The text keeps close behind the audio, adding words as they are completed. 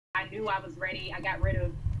I knew I was ready. I got rid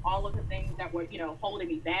of all of the things that were, holding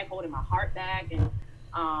me back, holding my heart back. And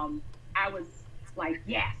I was like,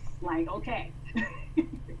 yes, like, okay.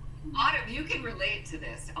 Autumn, you can relate to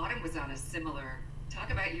this. Autumn was on a similar,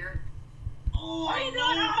 talk about your... Oh, I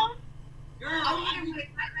know. Girl, Autumn,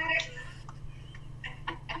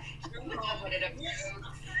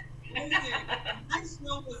 that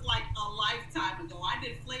show was like a lifetime ago. I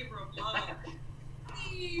did Flavor of Love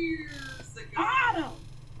years ago. Autumn.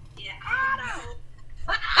 Yeah, Autumn.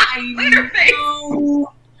 I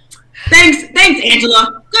know. Thanks,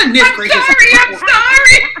 Angela. Goodness gracious. I'm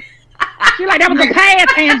sorry. You're like, that was a pass,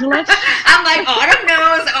 Angela. I'm like,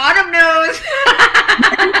 Autumn knows.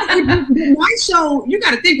 My show, you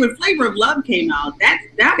got to think when Flavor of Love came out, that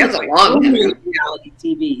was like reality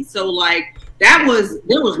TV. So like there was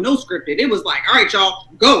no scripted. It was like, all right, y'all,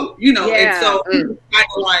 go, And so I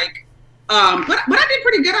was like, but I did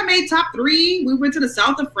pretty good. I made top 3. We went to the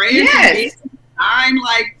south of France. Yes. I'm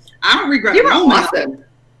like, I don't regret. You were awesome.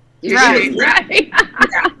 Right.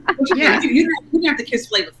 Yeah. You didn't have to kiss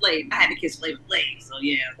Flavor Flav. I had to kiss Flavor Flav. So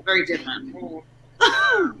yeah, very different.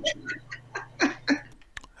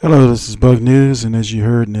 Hello, this is Bug News, and as you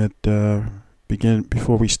heard in that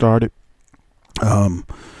before we started, you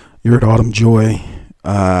heard Autumn Joy.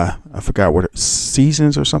 I forgot what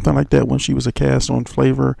seasons or something like that when she was a cast on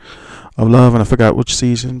Flavor of Love, and I forgot which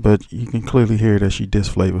season, but you can clearly hear that she dissed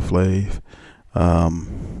Flavor Flav.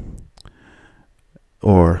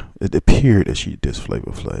 Or it appeared that she dissed Flavor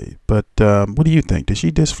Flav. But what do you think? Did she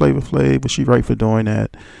diss Flavor Flav? Was she right for doing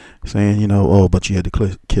that? Saying, but you had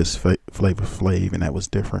to kiss Flavor Flav and that was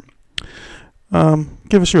different.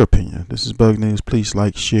 Give us your opinion. This is Bug News. Please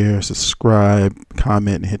like, share, subscribe,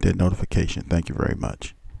 comment, and hit that notification. Thank you very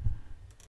much.